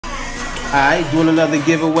Alright, doing another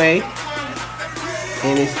giveaway.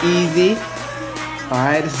 And it's easy.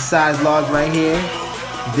 Alright, this is size large right here.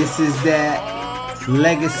 This is that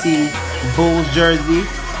Legacy Bulls jersey.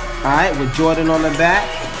 Alright, with Jordan on the back.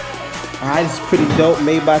 Alright, this is pretty dope.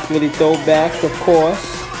 Made by Thrillythrowbacks, of course.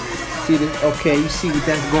 See this? Okay, you see what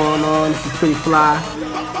that's going on. This is pretty fly.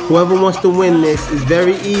 Whoever wants to win this is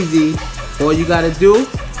very easy. All you gotta do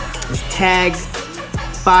is tag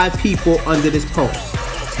 5 people under this post.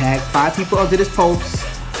 Tag 5 people under this post.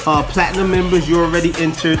 Platinum members, you already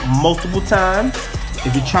entered multiple times.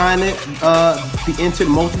 If you're trying to be entered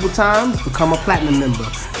multiple times, become a platinum member.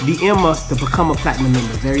 DM us to become a platinum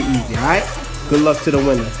member. Very easy, alright? Good luck to the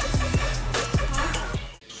winner.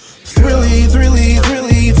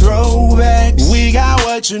 Thrillythrowbacks. We got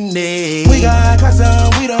what you need. We got custom,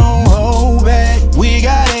 we don't hold back. We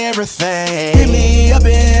got everything. Hit me up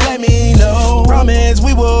and let me know. Promise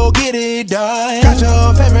we will get it done. Got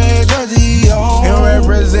your favorite jersey on and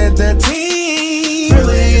represent the team.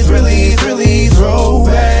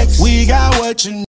 Thrillythrowbacks. We got what you need.